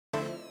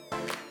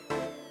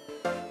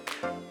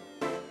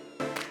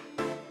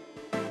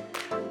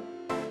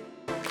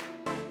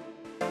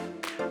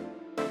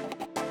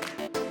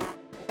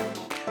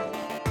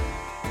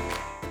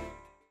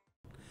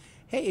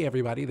Hey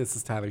everybody, this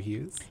is Tyler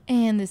Hughes.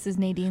 And this is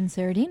Nadine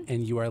Sardine.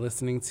 And you are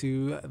listening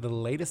to the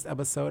latest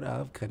episode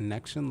of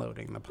Connection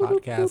Loading, the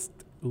podcast.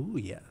 Ooh,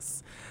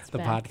 yes. The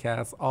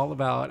podcast all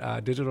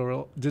about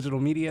digital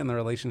media and the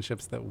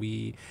relationships that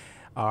we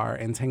are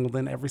entangled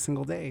in every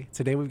single day.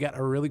 Today we've got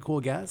a really cool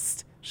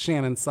guest,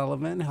 Shannon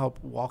Sullivan. Help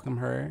welcome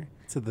her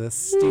to the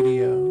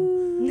studio.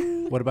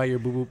 What about your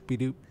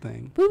boop-boop-be-doop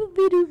thing?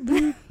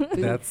 Boop-boop-be-doop.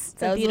 That's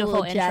a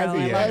beautiful intro.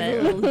 Jazzy. I love it.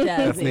 A little jazzy.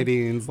 That's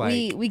Nadine's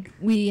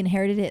we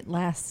inherited it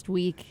last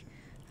week,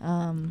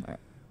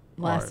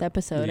 last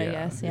episode, I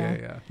guess.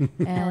 Yeah.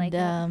 And I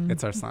like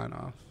It's our sign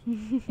off.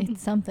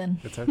 it's something.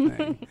 It's our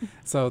thing.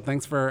 So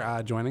thanks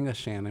for joining us,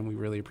 Shannon. We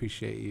really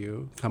appreciate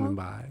you coming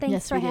by. Thanks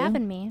Yes, for we do.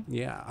 having me.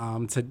 Yeah.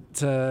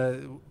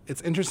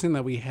 It's interesting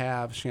that we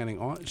have Shannon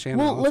on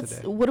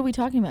today. What are we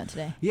talking about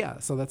today? Yeah.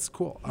 So that's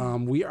cool.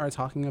 We are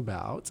talking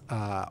about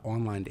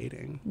online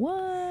dating. What?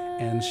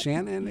 And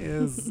Shannon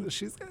is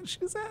she's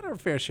had her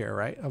fair share,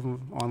 right, of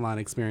online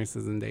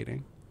experiences in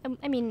dating.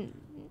 I mean,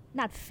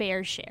 not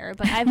fair share,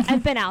 but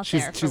I've been out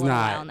there for a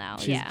while now.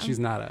 She's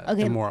not a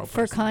Okay, immoral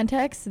for person.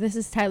 context, this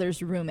is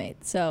Tyler's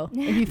roommate. So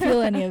if you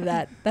feel any of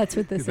that, that's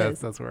what this is.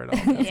 That's where it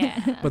all goes.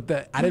 Yeah.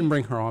 But I didn't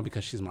bring her on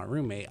because she's my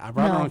roommate. I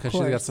brought her on of because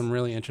she's got course. some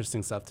really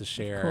interesting stuff to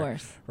share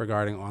course.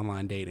 regarding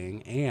online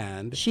dating,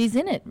 and She's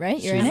in it, right?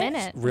 You're She's in I'm it?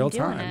 in it. real I'm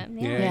doing time.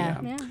 it.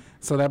 Yeah. Yeah.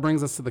 So that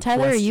brings us to the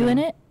Tyler, question. are you in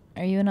it?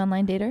 Are you an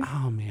online dater?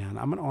 Oh man,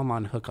 I'm an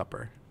online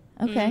hookupper.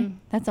 Okay.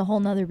 That's a whole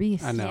nother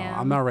beast. I know. Yeah.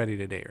 I'm not ready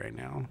to date right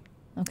now.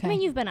 Okay. I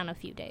mean, you've been on a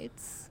few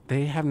dates.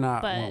 They have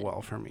not But- went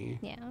well for me.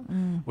 Yeah.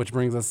 Which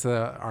brings us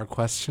to our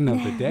question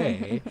of the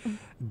day.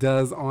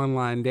 Does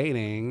online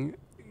dating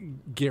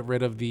get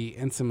rid of the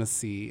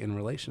intimacy in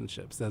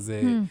relationships? Does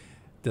it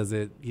Does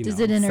it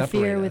separate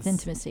interfere with us?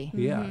 intimacy?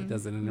 Yeah,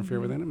 does it interfere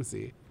with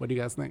intimacy? What do you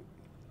guys think?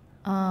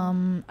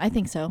 I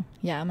think so.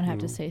 Yeah, I'm gonna have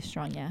to say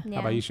strong. Yeah. Yeah.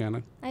 How about you,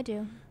 Shannon? I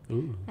do.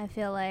 Ooh. I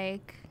feel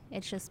like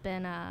it's just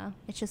been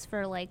it's just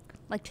for like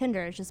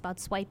Tinder. It's just about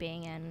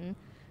swiping, and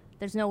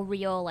there's no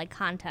real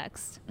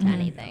context to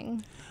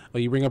anything.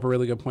 Well, you bring up a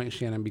really good point,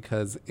 Shannon,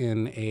 because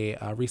in a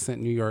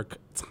recent New York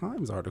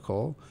Times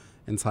article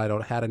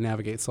entitled "How to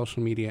Navigate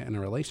Social Media in a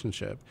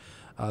Relationship,"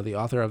 the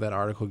author of that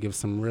article gives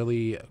some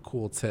really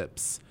cool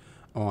tips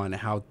on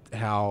how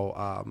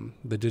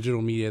the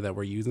digital media that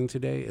we're using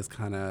today is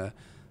kind of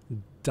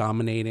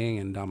dominating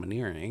and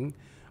domineering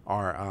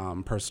our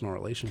personal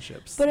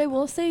relationships. But I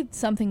will say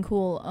something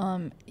cool.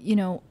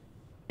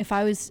 If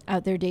I was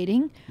out there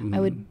dating, I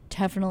would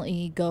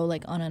definitely go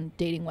on a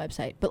dating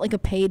website, but a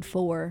paid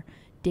for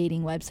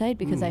dating website,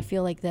 because I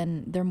feel like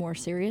then they're more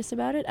serious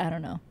about it. I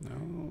don't know.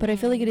 No. But I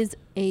feel like it is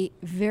a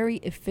very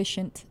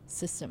efficient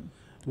system.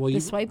 Well, The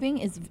swiping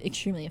is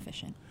extremely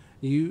efficient.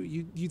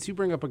 You two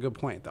bring up a good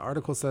point. The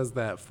article says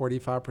that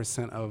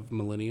 45% of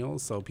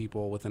millennials, so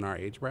people within our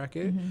age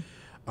bracket,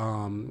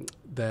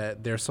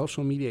 that their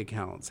social media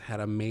accounts had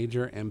a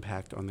major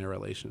impact on their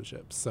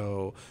relationships.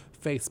 So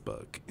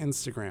Facebook,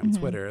 Instagram,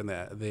 Twitter, and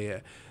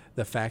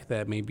the fact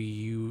that maybe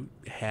you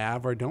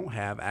have or don't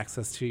have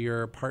access to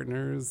your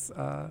partner's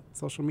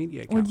social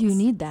media accounts. Or do you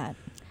need that?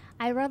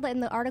 I read in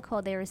the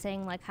article they were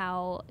saying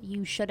how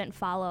you shouldn't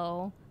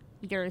follow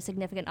your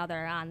significant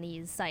other on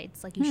these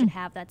sites. You should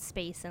have that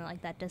space and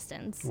that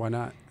distance. Why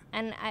not?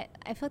 And I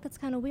feel like that's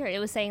kind of weird. It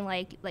was saying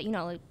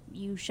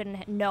you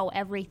shouldn't know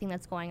everything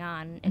that's going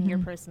on in your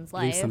person's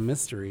Leave life. some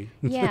mystery.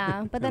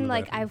 Yeah, but then in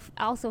the bedroom.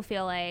 I also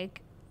feel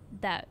like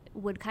that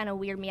would kind of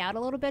weird me out a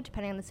little bit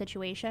depending on the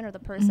situation or the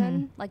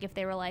person. If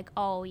they were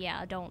oh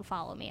yeah, don't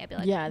follow me, I'd be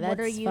like, Yeah, what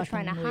are that's you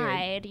trying to fucking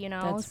weird. hide?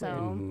 That's So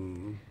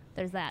Mm,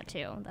 there's that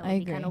too. That I would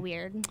be kind agree. of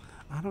weird.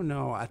 I don't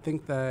know. I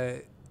think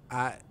that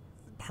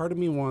part of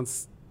me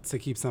wants to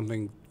keep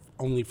something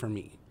only for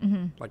me.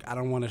 I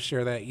don't want to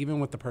share that even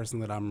with the person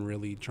that I'm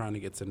really trying to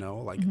get to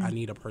know. I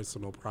need a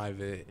personal,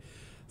 private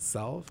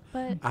self.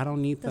 But I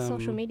don't need the them.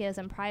 social media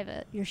isn't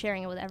private. You're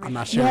sharing it with everyone. I'm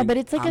not Yeah, sharing. but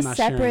it's I'm a not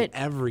sharing separate.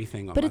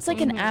 everything. On But my it's an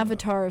social media.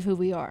 avatar of who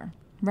we are,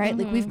 right?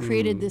 We've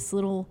created this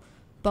little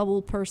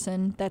bubble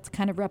person that's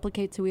kind of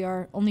replicates who we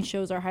are, only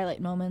shows our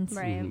highlight moments.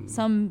 Right.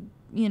 Some,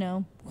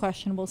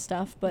 questionable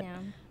stuff, but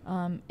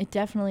Yeah. it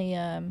definitely,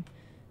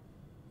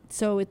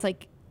 so it's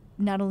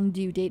not only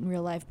do you date in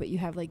real life, but you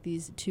have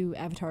these two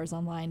avatars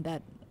online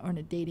that are in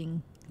a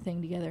dating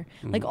thing together.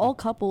 All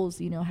couples,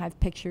 have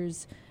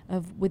pictures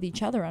with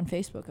each other on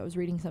Facebook. I was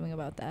reading something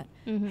about that.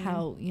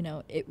 How,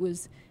 it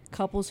was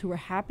couples who were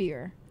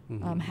happier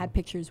had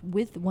pictures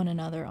with one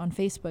another on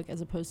Facebook as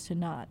opposed to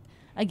not.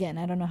 Again,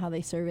 I don't know how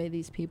they survey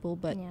these people,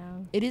 but Yeah.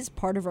 it is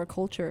part of our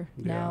culture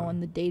now Yeah. on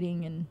the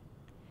dating, and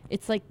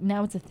it's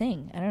now it's a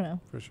thing. I don't know.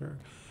 For sure.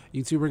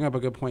 You two bring up a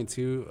good point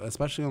too,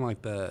 especially on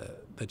the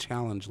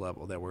challenge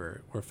level that we're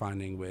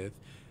finding with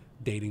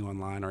dating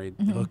online or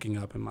hooking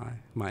up in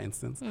my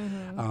instance.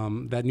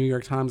 That New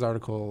York Times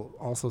article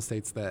also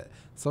states that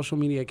social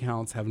media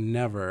accounts have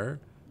never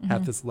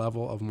had this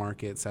level of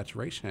market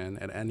saturation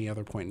at any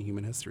other point in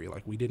human history.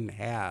 We didn't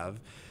have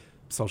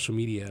social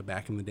media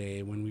back in the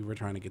day when we were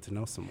trying to get to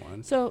know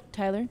someone. So,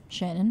 Tyler,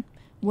 Shannon,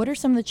 what are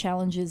some of the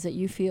challenges that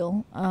you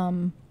feel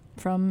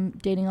from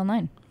dating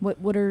online?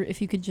 What are,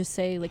 if you could just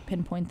say, like,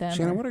 pinpoint them?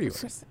 Shannon, or- what are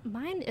yours?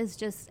 Mine is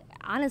just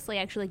honestly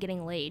actually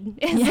getting laid.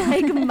 It's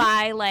like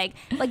my like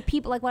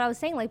people, like what I was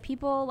saying, like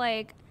people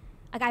like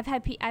I've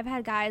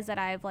had guys that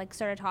I've like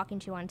started talking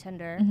to on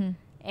Tinder,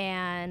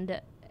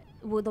 and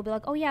they'll be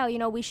like, oh yeah, you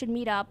know, we should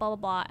meet up, blah blah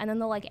blah, and then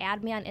they'll like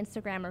add me on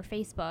Instagram or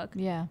Facebook.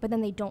 Yeah. But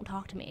then they don't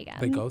talk to me again.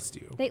 They ghost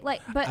you. They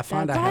like, but I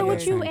find I why have would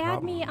that you same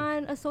add me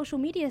problem. on a social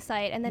media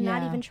site and then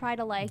not Yeah. even try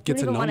to like, Get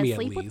you to don't even know want me to at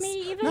sleep with least.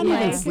 me even? Not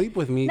Yeah. even sleep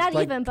with me. Not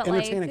like, even, but,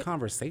 entertain like- a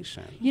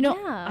conversation. You know,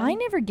 Yeah. I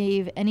never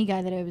gave any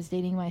guy that I was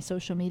dating my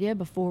social media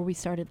before we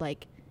started,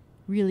 like,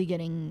 really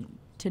getting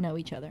to know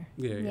each other.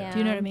 Yeah, yeah. Do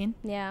you know what I mean?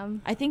 Yeah.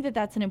 I think that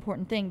that's an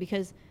important thing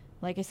because,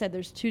 like I said,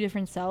 there's two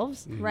different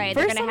selves. Right. First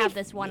They're going let to me have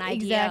this one idea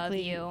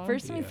exactly. of you.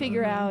 First, let me Yeah.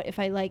 figure out if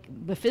I like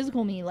the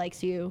physical me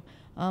likes you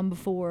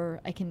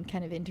before I can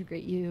kind of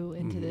integrate you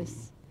into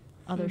this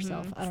other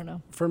self. I don't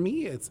know. For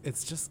me,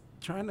 it's just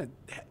trying to,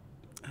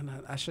 and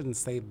I shouldn't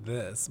say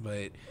this,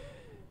 but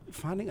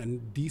finding a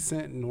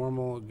decent,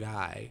 normal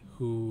guy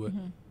who,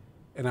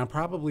 and I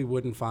probably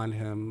wouldn't find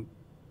him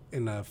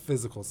in a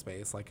physical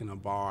space, like in a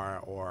bar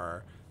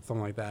or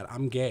something like that.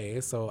 I'm gay,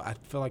 so I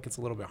feel like it's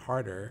a little bit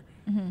harder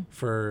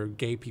for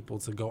gay people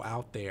to go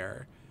out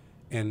there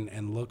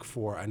and look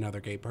for another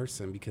gay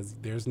person because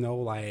there's no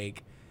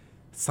like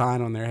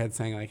sign on their head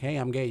saying like, "Hey,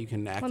 I'm gay." You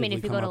can I actively mean,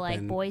 if you come go to up like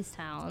and Boys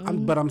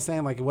Town. but I'm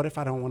saying, like, what if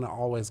I don't want to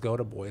always go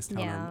to Boys Town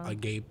Yeah. or a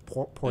gay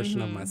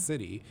portion of my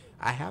city?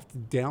 I have to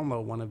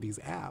download one of these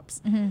apps,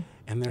 and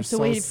they're It's a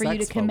so way for you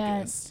to sex commit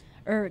focused.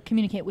 or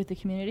communicate with the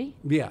community.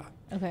 Yeah.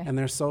 Okay. And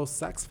they're so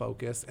sex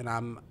focused, and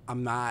I'm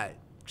not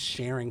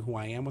sharing who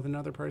I am with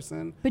another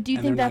person. But do you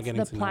and think they're not that's getting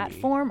the to know me.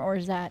 platform, or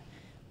is that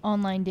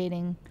online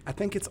dating? I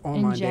think it's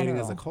online dating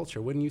as a general.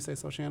 culture. Wouldn't you say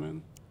so,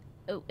 Shannon?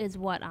 Is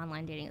what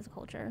online dating is a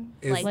culture.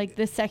 Is- Like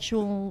the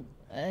sexual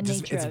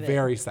Just, nature it's of it.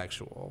 very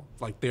sexual.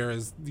 Like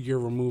you're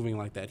removing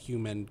like that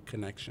human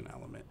connection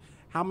element.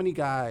 How many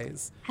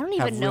guys I don't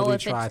have even know really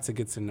if it's- tried to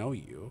get to know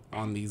you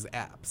on these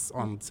apps,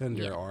 on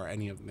Tinder or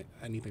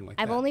anything like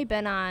I've that? only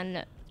been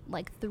on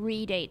like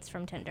 3 dates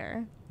from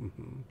Tinder,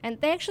 Mm-hmm. and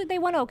they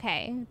went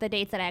okay. The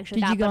dates that I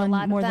actually Did got, you go but a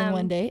lot on more of them, than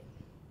one date?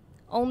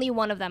 Only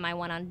one of them I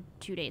went on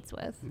 2 dates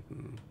with,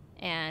 Mm-hmm.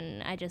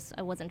 and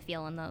I wasn't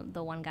feeling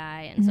the one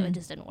guy, and so it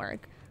just didn't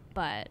work.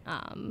 But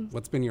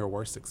What's been your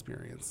worst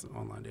experience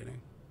online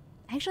dating?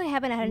 I actually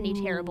haven't had any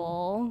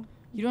terrible.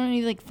 You don't have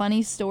any like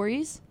funny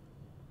stories?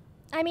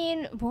 I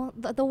mean, well,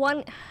 the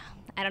one.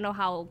 I don't know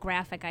how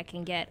graphic I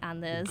can get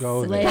on this Go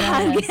Lay it on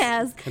us.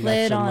 podcast.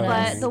 Lay it on Connection us.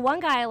 But learning. the one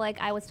guy, like,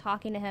 I was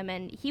talking to him,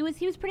 and he was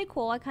pretty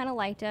cool. I kind of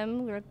liked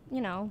him. We were,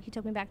 he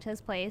took me back to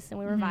his place, and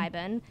we were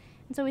vibing.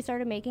 And so we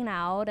started making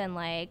out, and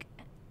like,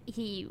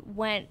 he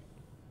went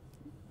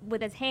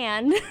with his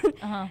hand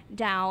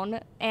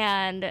down,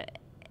 and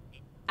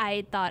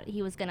I thought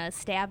he was gonna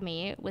stab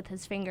me with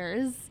his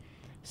fingers.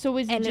 So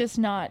was it And just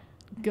not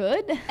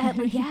good?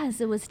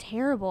 Yes, it was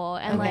terrible,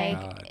 and Okay.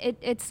 God.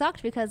 it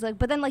sucked because like,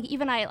 but then like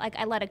even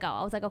I let it go.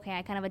 I was like, okay,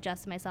 I kind of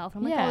adjusted myself.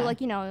 I'm like, Yeah. oh, like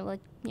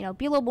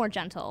be a little more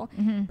gentle.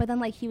 But then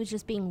like he was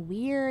just being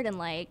weird, and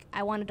like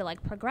I wanted to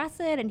like progress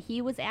it, and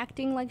he was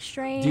acting like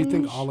strange. Do you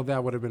think all of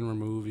that would have been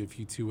removed if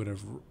you two would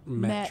have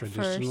met Met first.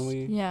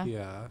 traditionally? Yeah.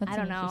 Yeah. That's I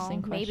don't an know.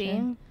 interesting Maybe,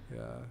 question.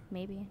 Yeah.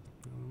 maybe.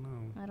 I don't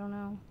know. I don't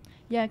know.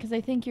 Yeah, because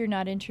I think you're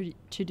not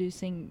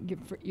introducing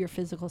your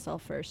physical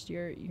self first.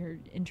 You're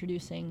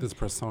introducing This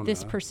persona.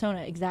 this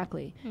persona,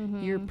 exactly.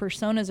 Your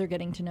personas are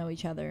getting to know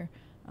each other,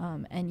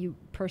 and you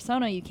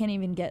can't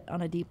even get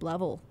on a deep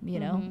level. You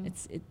know,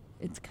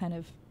 it's kind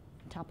of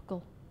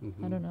topical.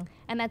 I don't know.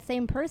 And that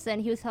same person,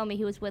 he was telling me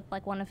he was with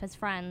like one of his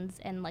friends,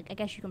 and like I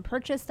guess you can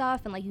purchase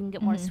stuff, and like you can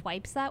get more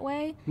swipes that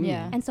way.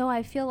 Yeah. And so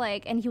I feel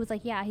like, and he was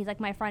like, yeah, he's like,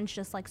 my friend's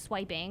just like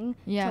swiping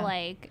Yeah. to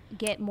like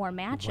get more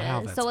matches.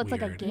 Wow, that's so it's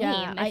like a weird. game.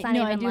 Yeah, It's I not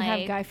know. I even do have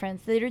like- guy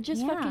friends that are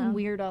just Yeah. fucking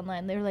weird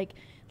online. They're like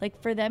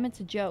for them,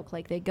 it's a joke.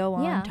 Like they go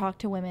on, Yeah. talk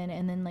to women,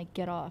 and then like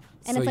get off.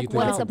 And So it's you like, think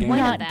what it's is a the game?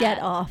 point Not of that? get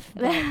off.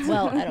 but-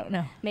 well, I don't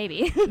know.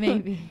 Maybe.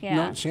 Maybe. Yeah.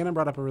 No, Shannon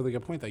brought up a really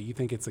good point, though. You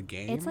think it's a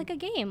game? It's like a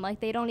game. Like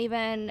they don't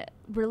even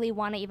really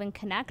want to even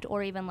connect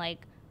or even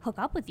like hook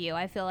up with you.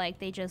 I feel like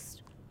they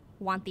just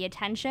want the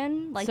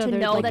attention, like So to they're,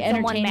 know like, that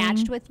someone entertaining-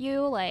 matched with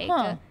you. Like,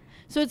 Huh.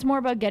 So it's more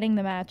about getting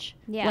the match,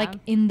 Yeah. like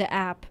in the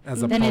app, As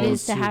than it is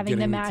opposed to to having the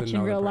getting to match know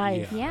in the real per-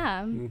 life.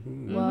 yeah,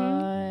 Mhm.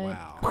 What?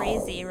 Wow.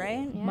 crazy,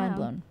 right? Yeah. Mind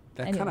blown.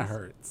 That kind of Anyways.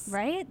 hurts.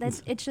 Right?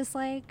 That's it's just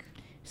like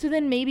So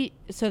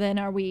then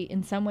are we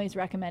in some ways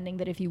recommending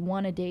that if you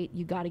want to date,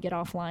 you got to get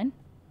offline?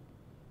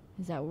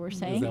 Is that what we're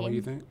saying? Is that what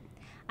you think?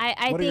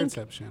 I What are your think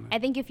tips, Shannon? I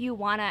think if you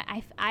wanna,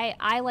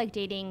 I like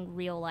dating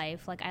real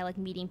life. Like I like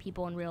meeting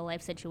people in real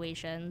life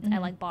situations. I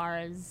like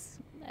bars.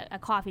 A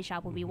coffee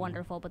shop would be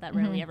wonderful, but that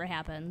rarely ever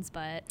happens.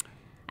 But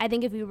I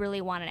think if you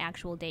really want an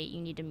actual date,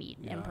 you need to meet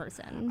in Yeah.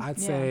 person. I'd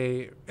Yeah.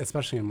 say,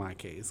 especially in my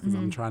case, because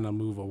I'm trying to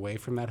move away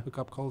from that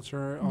hookup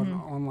culture on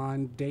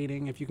online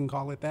dating, if you can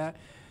call it that.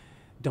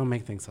 Don't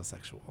make things so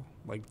sexual.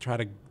 Like,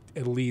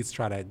 at least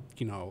try to,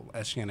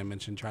 as Shannon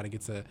mentioned, try to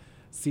get to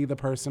see the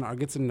person or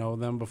get to know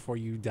them before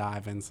you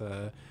dive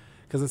into.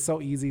 because it's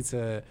so easy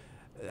to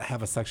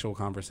have a sexual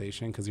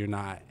conversation because you're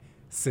not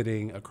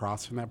sitting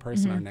across from that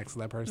person or next to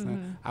that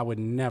person. I would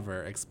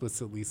never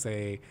explicitly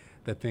say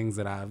the things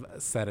that I've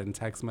said in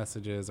text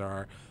messages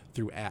or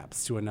through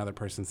apps to another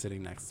person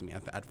sitting next to me.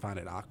 I'd find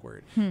it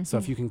awkward. So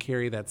if you can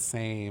carry that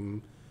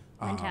same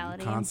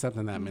concept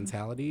and that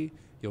mentality,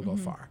 you'll go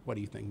far. What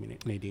do you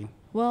think, Nadine?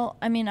 Well,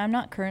 I mean, I'm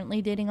not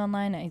currently dating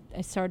online.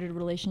 I started a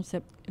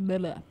relationship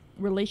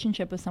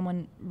with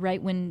someone right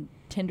when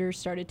Tinder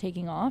started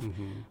taking off.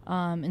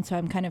 And so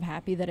I'm kind of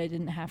happy that I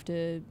didn't have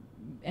to,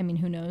 I mean,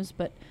 who knows?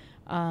 But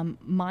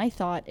my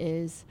thought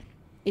is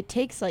it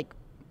takes like,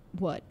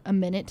 a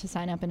minute to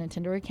sign up in a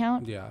Tinder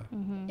account? Yeah.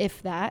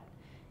 If that.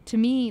 To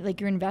me,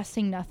 like, you're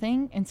investing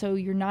nothing, and so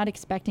you're not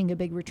expecting a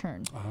big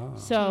return.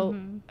 So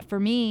for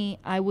me,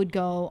 I would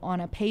go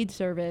on a paid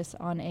service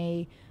on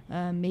a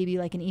maybe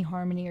like an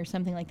eHarmony or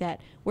something like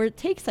that, where it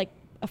takes like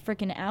a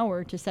freaking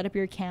hour to set up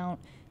your account,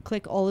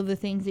 click all of the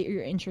things that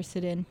you're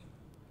interested in,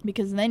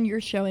 because then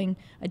you're showing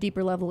a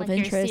deeper level Like of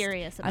you're interest.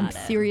 serious about I'm it.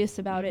 serious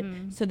about it.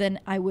 So then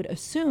I would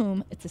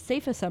assume, it's a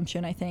safe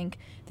assumption, I think,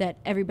 that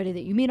everybody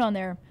that you meet on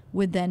there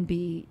would then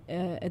be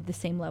at the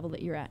same level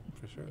that you're at.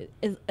 For sure.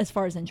 As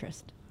far as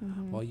interest.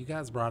 Well, you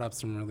guys brought up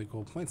some really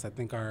cool points. I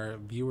think our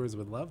viewers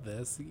would love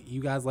this. You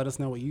guys let us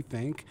know what you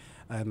think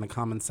in the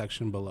comments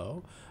section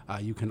below.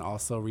 You can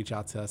also reach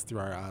out to us through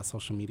our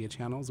social media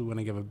channels. We want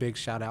to give a big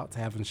shout out to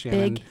having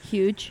Shannon Big,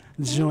 huge.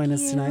 join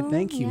us tonight.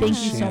 Thank you, Thank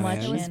you so Shannon. much,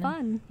 It was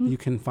Shannon. fun. You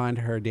can find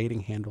her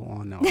dating handle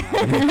on no. Get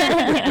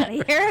out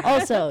of here.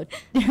 Also,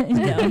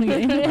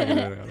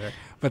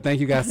 But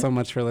thank you guys so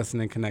much for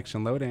listening.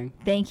 Connection loading.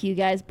 thank you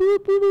guys. Boop,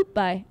 boop, boop.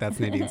 Bye.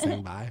 That's Nadine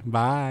saying bye.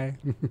 Bye.